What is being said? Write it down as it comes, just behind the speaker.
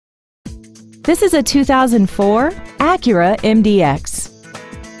This is a 2004 Acura MDX.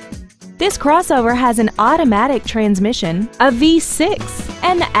 This crossover has an automatic transmission, a V6,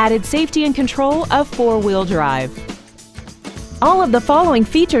 and the added safety and control of four-wheel drive. All of the following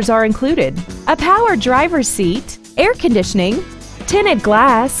features are included: a power driver's seat, air conditioning, tinted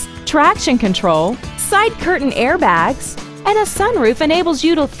glass, traction control, side curtain airbags, and a sunroof enables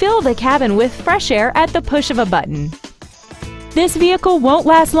you to fill the cabin with fresh air at the push of a button. This vehicle won't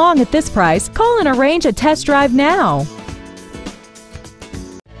last long at this price. Call and arrange a test drive now.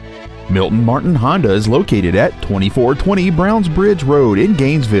 Milton Martin Honda is located at 2420 Browns Bridge Road in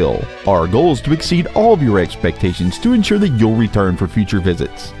Gainesville. Our goal is to exceed all of your expectations to ensure that you'll return for future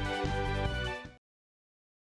visits.